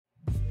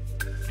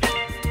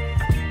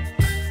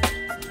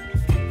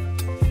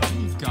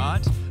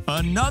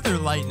another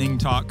lightning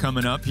talk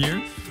coming up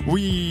here.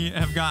 We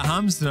have got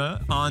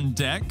Hamsa on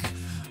deck.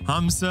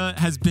 Hamsa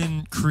has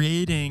been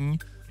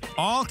creating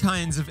all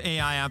kinds of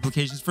AI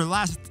applications for the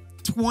last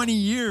 20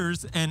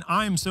 years, and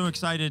I'm so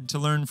excited to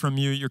learn from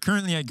you. You're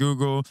currently at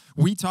Google.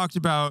 We talked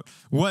about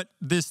what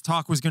this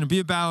talk was going to be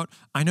about.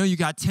 I know you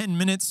got 10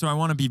 minutes, so I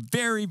want to be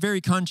very, very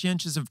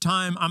conscientious of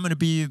time. I'm going to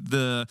be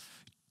the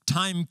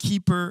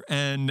timekeeper,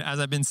 and as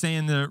I've been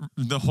saying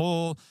the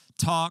whole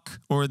talk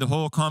or the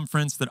whole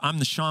conference, that I'm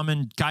the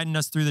shaman guiding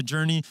us through the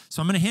journey.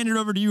 So I'm going to hand it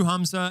over to you,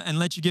 Hamsa, and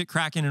let you get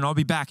cracking, and I'll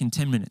be back in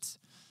 10 minutes.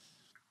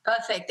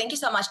 Perfect. Thank you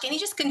so much. Can you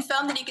just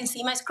confirm that you can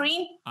see my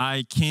screen?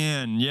 I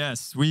can.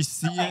 Yes, we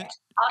see it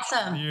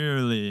awesome.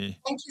 clearly.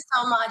 Thank you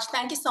so much.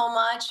 Thank you so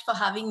much for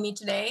having me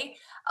today.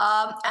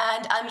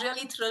 And I'm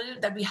really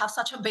thrilled that we have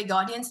such a big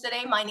audience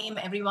today. My name,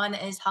 everyone,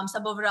 is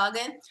Hamsa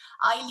Buvaraghan.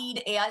 I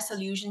lead AI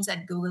solutions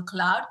at Google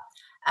Cloud.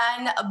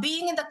 And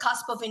being in the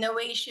cusp of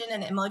innovation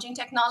and emerging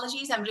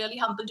technologies, I'm really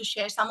humbled to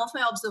share some of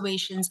my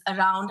observations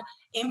around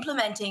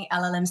implementing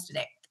LLMs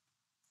today.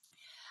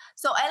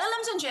 So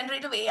LLMs and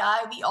generative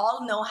AI, we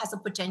all know, has the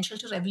potential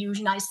to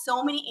revolutionize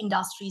so many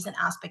industries and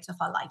aspects of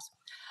our lives.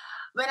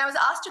 When I was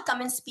asked to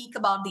come and speak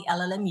about the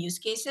LLM use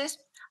cases,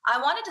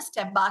 I wanted to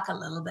step back a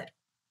little bit.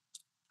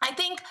 I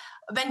think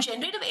when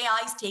generative AI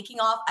is taking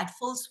off at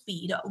full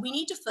speed, we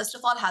need to first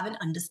of all have an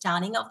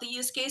understanding of the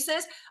use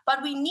cases,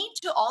 but we need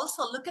to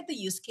also look at the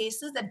use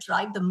cases that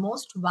drive the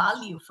most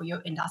value for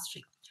your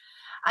industry.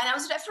 And I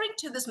was referring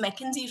to this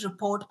McKinsey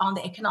report on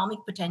the economic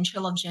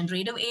potential of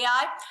generative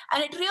AI,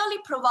 and it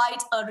really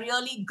provides a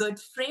really good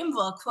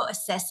framework for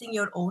assessing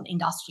your own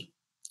industry.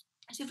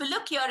 So if you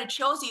look here, it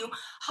shows you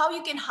how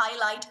you can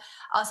highlight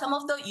some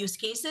of the use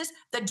cases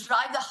that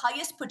drive the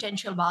highest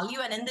potential value.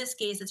 And in this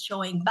case, it's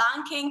showing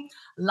banking,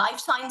 life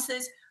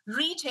sciences,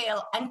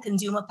 retail, and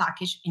consumer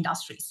packaged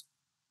industries.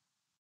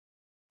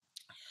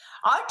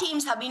 Our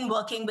teams have been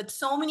working with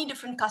so many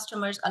different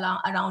customers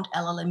around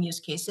LLM use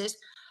cases.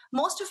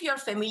 Most of you are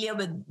familiar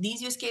with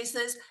these use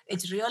cases.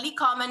 It's really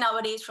common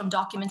nowadays, from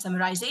document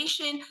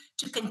summarization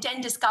to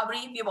content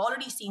discovery. We've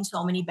already seen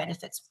so many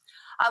benefits.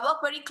 I work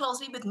very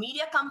closely with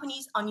media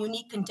companies on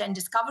unique content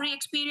discovery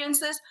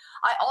experiences.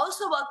 I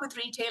also work with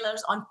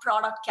retailers on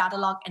product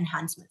catalog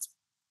enhancements.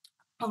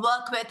 I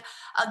work with,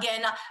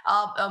 again,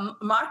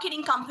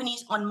 marketing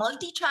companies on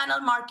multi-channel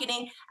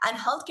marketing, and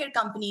healthcare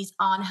companies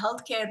on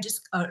healthcare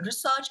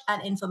research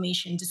and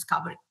information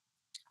discovery.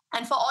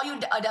 And for all you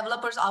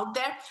developers out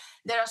there,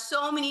 there are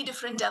so many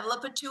different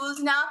developer tools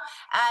now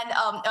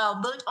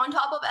and built on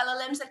top of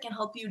LLMs that can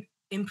help you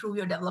improve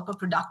your developer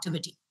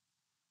productivity.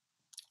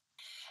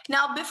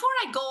 Now, before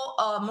I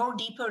go more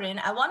deeper in,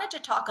 I wanted to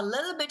talk a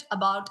little bit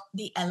about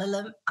the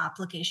LLM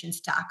application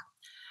stack.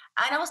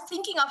 And I was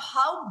thinking of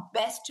how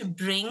best to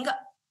bring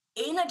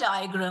in a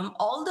diagram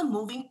all the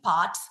moving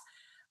parts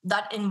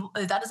that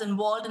is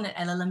involved in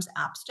an LLM's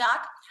app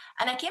stack.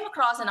 And I came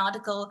across an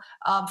article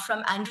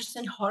from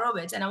Andreessen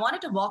Horowitz, and I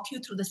wanted to walk you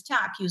through the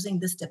stack using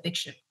this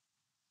depiction.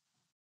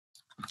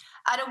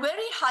 At a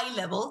very high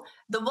level,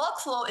 the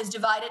workflow is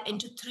divided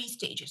into 3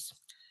 stages.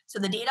 So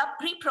the data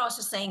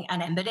pre-processing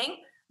and embedding,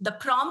 the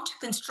prompt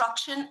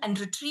construction and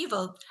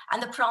retrieval,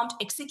 and the prompt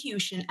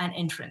execution and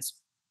inference.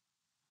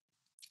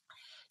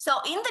 So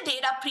in the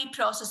data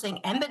pre-processing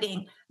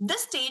embedding,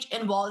 this stage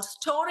involves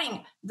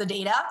storing the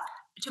data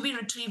to be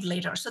retrieved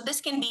later. So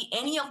this can be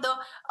any of the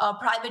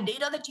private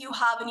data that you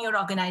have in your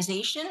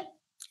organization.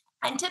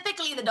 And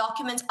typically the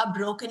documents are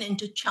broken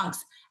into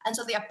chunks. And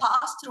so they are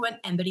passed through an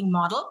embedding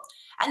model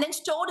and then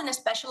stored in a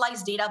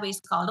specialized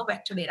database called a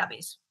vector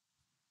database.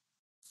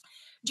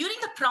 During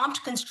the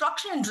prompt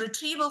construction and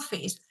retrieval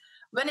phase,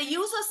 when a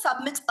user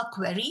submits a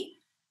query,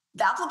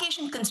 the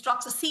application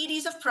constructs a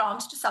series of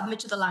prompts to submit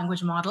to the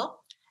language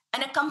model.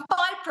 And a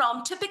compiled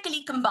prompt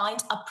typically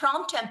combines a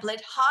prompt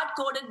template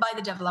hard-coded by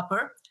the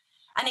developer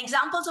and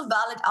examples of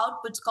valid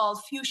outputs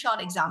called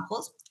few-shot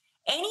examples,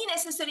 any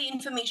necessary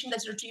information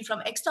that's retrieved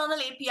from external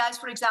APIs,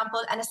 for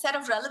example, and a set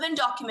of relevant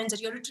documents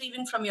that you're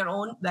retrieving from your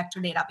own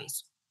vector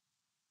database.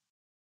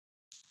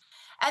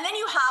 And then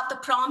you have the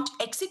prompt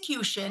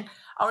execution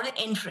or the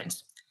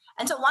inference.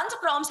 And so once the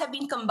prompts have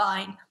been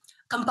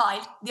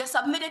compiled, they are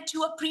submitted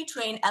to a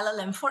pre-trained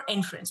LLM for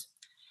inference.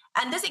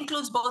 And this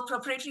includes both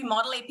proprietary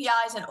model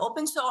APIs and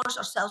open source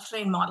or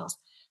self-trained models.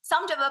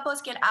 Some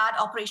developers can add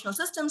operational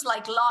systems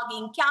like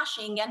logging,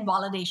 caching, and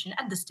validation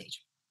at this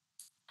stage.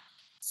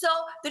 So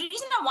the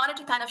reason I wanted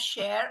to kind of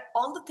share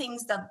all the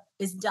things that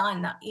is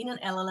done in an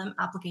LLM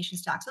application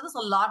stack, so there's a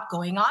lot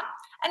going on,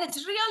 and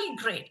it's really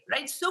great,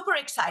 right? Super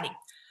exciting.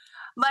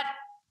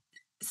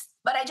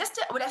 But I just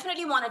would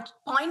definitely want to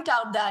point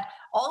out that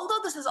although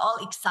this is all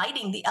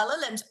exciting, the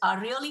LLMs are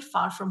really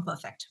far from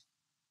perfect.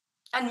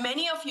 And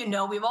many of you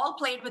know, we've all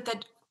played with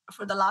it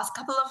for the last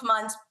couple of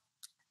months,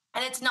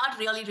 and it's not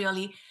really,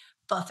 really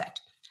perfect.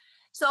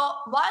 So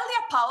while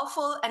they are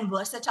powerful and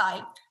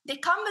versatile, they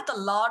come with a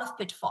lot of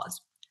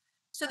pitfalls.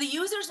 So the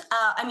users,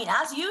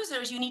 as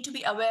users, you need to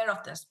be aware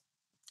of this.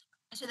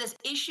 So there's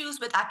issues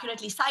with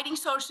accurately citing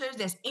sources,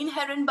 there's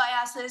inherent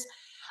biases,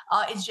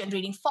 It's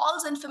generating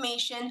false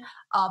information.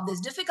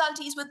 There's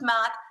difficulties with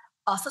math,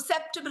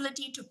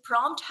 susceptibility to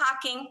prompt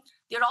hacking.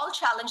 They're all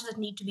challenges that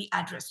need to be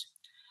addressed.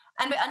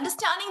 And by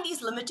understanding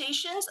these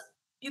limitations,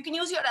 you can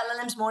use your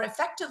LLMs more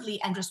effectively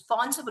and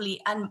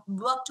responsibly and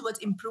work towards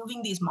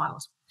improving these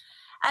models.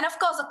 And of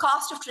course, the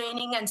cost of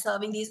training and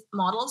serving these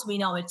models, we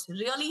know it's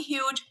really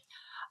huge.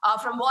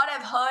 From what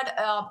I've heard,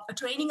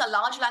 training a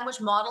large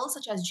language model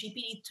such as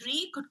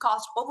GPT-3 could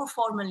cost over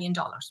 $4 million.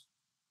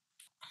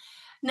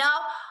 Now,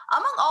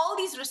 among all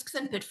these risks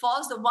and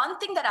pitfalls, the one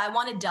thing that I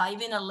want to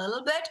dive in a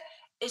little bit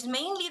is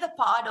mainly the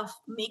part of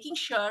making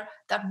sure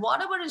that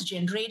whatever is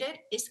generated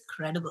is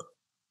credible.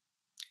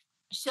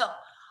 So,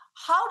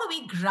 how do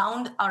we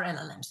ground our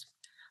LLMs?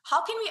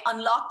 How can we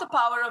unlock the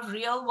power of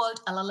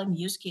real-world LLM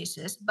use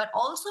cases, but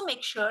also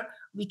make sure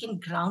we can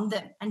ground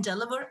them and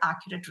deliver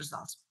accurate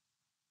results?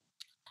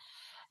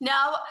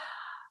 Now,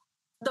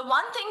 the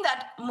one thing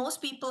that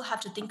most people have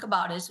to think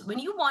about is when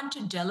you want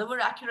to deliver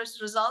accurate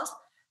results,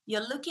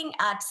 you're looking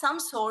at some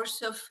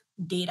source of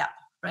data,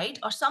 right?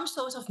 Or some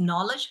source of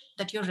knowledge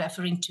that you're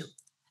referring to.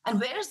 And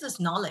where is this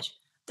knowledge?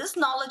 This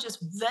knowledge is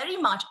very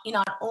much in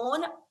our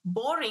own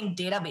boring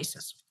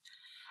databases.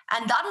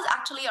 And that is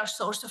actually our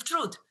source of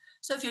truth.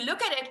 So if you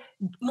look at it,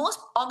 most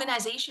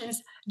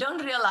organizations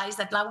don't realize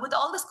that now with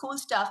all this cool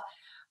stuff,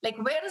 like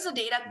where is the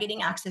data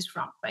getting accessed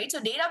from, right? So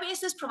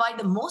databases provide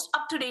the most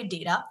up-to-date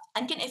data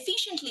and can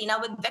efficiently, now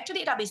with vector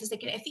databases, they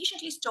can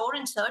efficiently store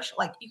and search,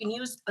 like you can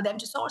use them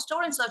to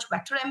store and search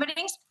vector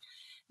embeddings.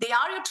 They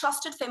are your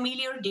trusted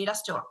familiar data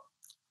store.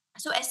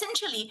 So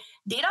essentially,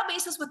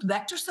 databases with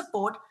vector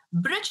support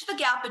bridge the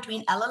gap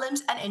between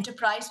LLMs and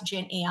enterprise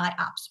Gen AI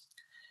apps.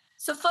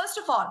 So first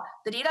of all,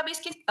 the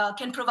database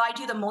can provide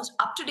you the most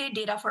up-to-date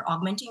data for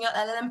augmenting your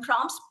LLM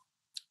prompts.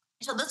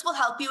 So this will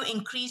help you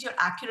increase your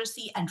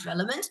accuracy and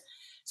relevance.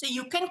 So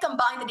you can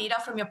combine the data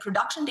from your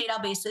production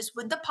databases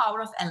with the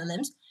power of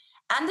LLMs,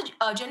 and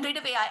the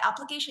generative AI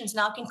applications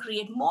now can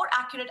create more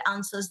accurate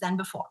answers than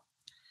before.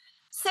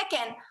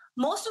 Second,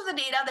 most of the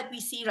data that we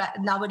see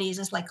nowadays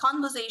is like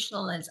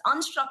conversational and it's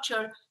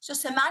unstructured. So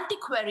semantic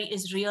query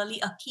is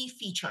really a key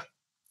feature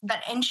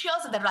that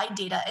ensures that the right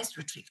data is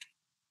retrieved.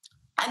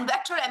 And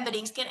vector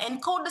embeddings can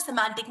encode the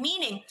semantic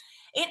meaning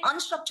in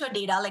unstructured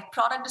data like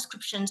product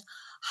descriptions,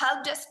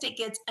 help desk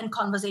tickets, and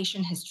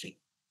conversation history.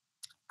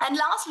 And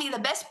lastly, the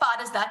best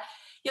part is that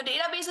your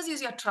databases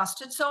is your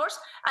trusted source,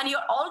 and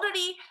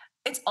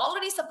it's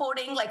already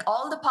supporting like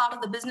all the part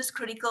of the business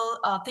critical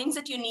things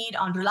that you need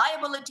on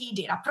reliability,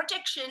 data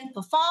protection,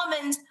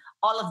 performance,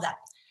 all of that.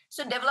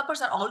 So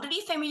developers are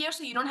already familiar,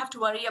 so you don't have to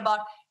worry about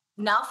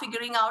now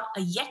figuring out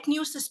a yet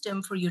new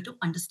system for you to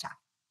understand.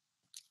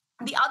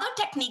 The other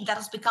technique that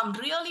has become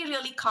really,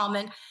 really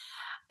common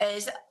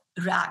is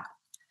RAG.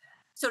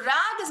 So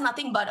RAG is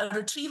nothing but a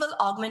Retrieval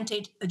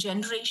Augmented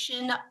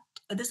Generation.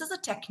 This is a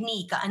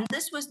technique, and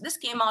this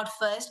came out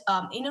first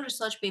in a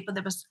research paper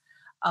that was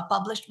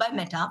published by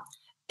Meta.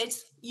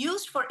 It's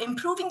used for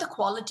improving the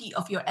quality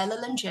of your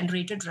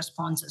LLM-generated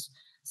responses.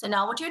 So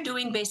now what you're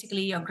doing,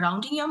 basically, you're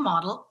grounding your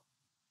model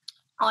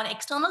on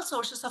external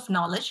sources of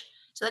knowledge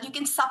so that you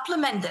can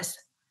supplement the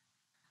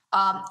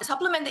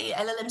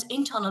LLM's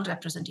internal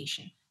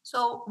representation.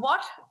 So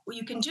what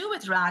you can do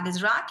with RAG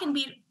is RAG can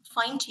be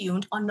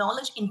fine-tuned on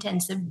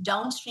knowledge-intensive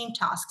downstream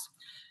tasks.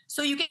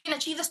 So you can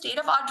achieve the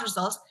state-of-art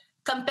results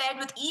compared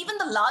with even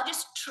the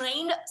largest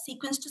trained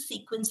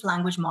sequence-to-sequence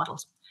language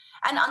models.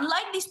 And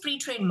unlike these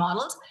pre-trained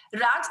models,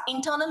 RAG's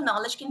internal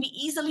knowledge can be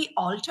easily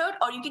altered,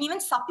 or you can even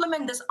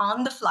supplement this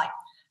on the fly.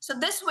 So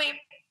this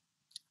way,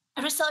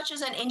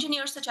 researchers and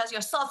engineers such as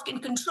yourself can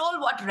control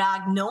what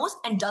RAG knows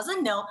and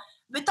doesn't know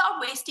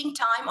without wasting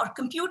time or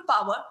compute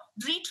power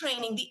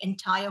retraining the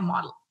entire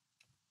model.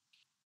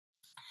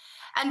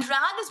 And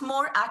RAG is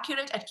more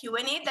accurate at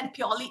Q&A than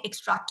purely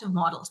extractive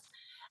models.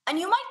 And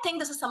you might think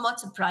this is somewhat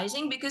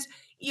surprising because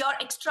you're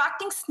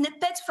extracting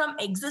snippets from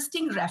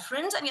existing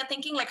reference and you're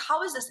thinking like,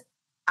 how is this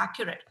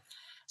accurate?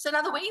 So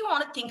now the way you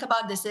want to think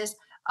about this is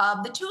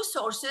the two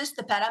sources,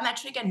 the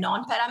parametric and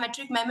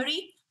non-parametric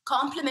memory,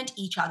 complement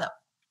each other.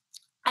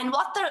 And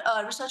what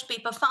the research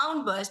paper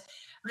found was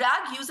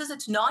RAG uses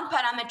its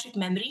non-parametric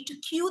memory to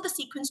cue the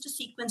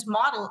sequence-to-sequence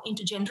model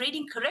into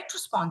generating correct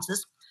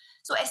responses.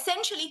 So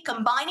essentially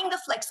combining the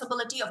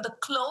flexibility of the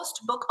closed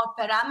book or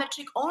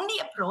parametric-only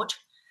approach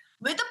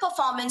with the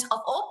performance of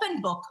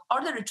open book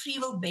or the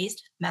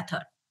retrieval-based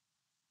method.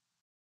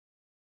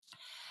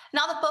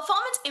 Now, the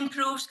performance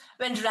improves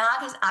when RAG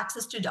has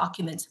access to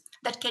documents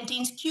that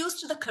contains cues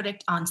to the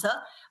correct answer,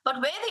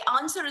 but where the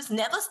answer is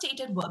never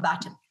stated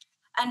verbatim.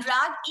 And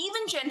RAG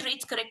even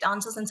generates correct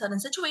answers in certain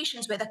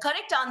situations where the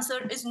correct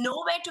answer is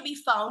nowhere to be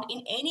found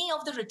in any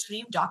of the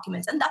retrieved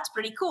documents, and that's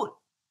pretty cool.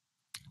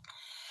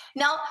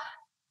 Now,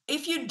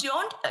 if you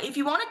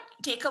want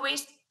to take away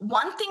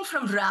one thing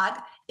from RAG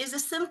is the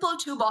simple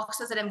two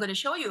boxes that I'm going to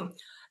show you.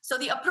 So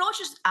the approach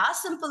is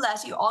as simple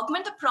as you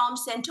augment the prompt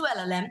sent to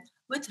LLM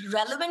with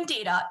relevant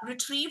data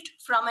retrieved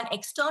from an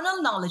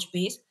external knowledge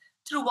base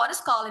through what is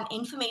called an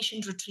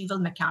information retrieval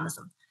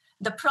mechanism.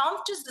 The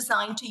prompt is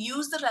designed to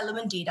use the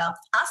relevant data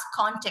as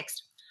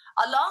context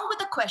along with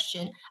the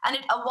question, and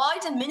it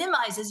avoids and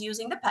minimizes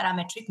using the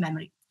parametric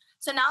memory.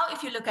 So now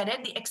if you look at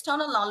it, the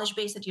external knowledge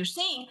base that you're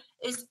seeing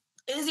is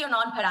your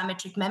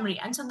non-parametric memory.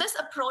 And so this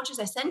approach is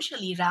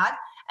essentially RAG,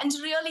 and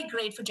it's really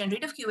great for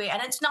generative QA.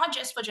 And it's not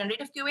just for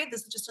generative QA.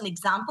 This is just an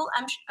example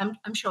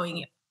I'm showing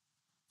you.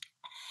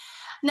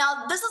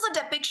 Now, this is a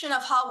depiction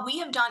of how we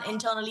have done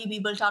internally. We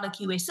built out a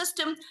QA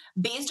system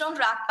based on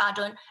RAG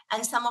pattern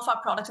and some of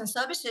our products and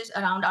services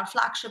around our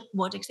flagship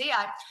Vertex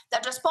AI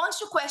that responds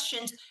to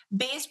questions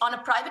based on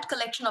a private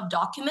collection of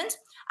documents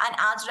and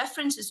adds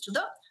references to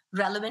the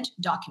relevant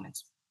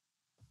documents.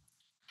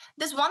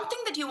 There's one thing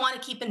that you want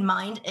to keep in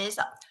mind is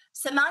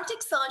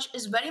semantic search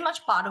is very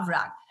much part of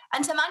RAG.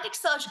 And semantic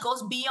search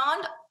goes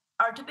beyond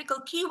our typical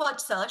keyword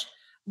search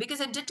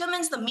because it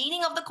determines the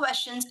meaning of the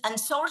questions and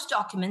source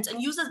documents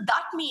and uses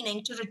that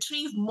meaning to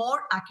retrieve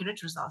more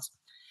accurate results.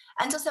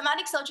 And so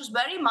semantic search is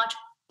very much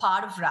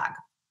part of RAG.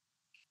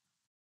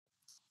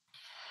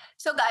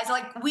 So guys,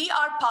 like, we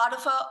are part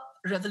of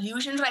a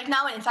revolution right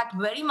now, and in fact,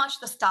 very much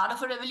the start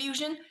of a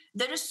revolution.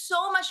 There is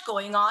so much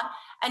going on,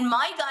 and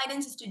my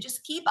guidance is to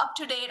just keep up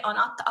to date on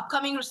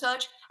upcoming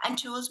research and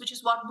tools, which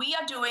is what we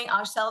are doing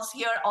ourselves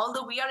here,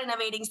 although we are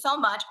innovating so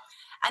much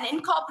and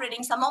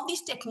incorporating some of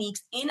these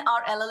techniques in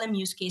our LLM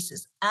use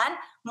cases, and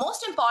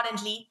most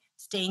importantly,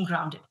 staying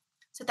grounded.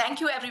 So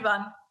thank you,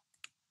 everyone.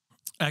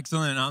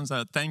 Excellent,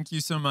 Hamsa. Thank you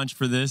so much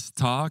for this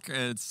talk.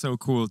 It's so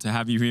cool to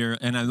have you here.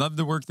 And I love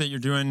the work that you're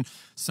doing.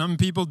 Some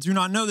people do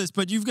not know this,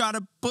 but you've got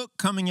a book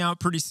coming out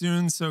pretty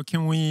soon. So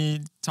can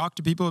we talk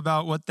to people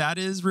about what that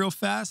is real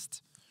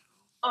fast?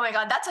 Oh my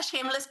God, that's a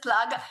shameless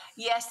plug.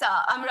 Yes,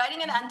 I'm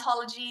writing an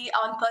anthology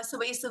on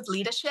persuasive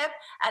leadership,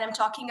 and I'm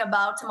talking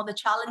about some of the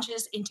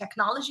challenges in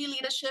technology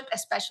leadership,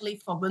 especially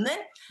for women.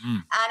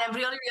 And I'm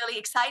really, really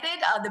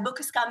excited. The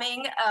book is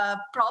coming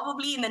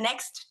probably in the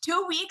next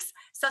 2 weeks,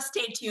 so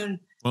stay tuned.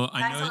 Well,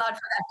 Thanks a lot for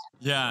that.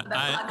 Yeah,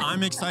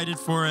 I'm excited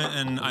for it,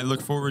 and I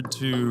look forward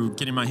to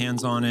getting my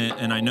hands on it.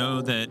 And I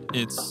know that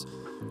it's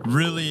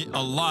really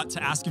a lot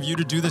to ask of you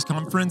to do this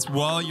conference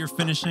while you're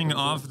finishing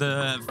off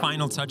the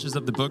final touches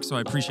of the book. So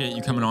I appreciate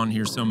you coming on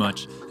here so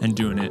much and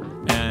doing it.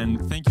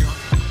 And thank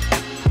you.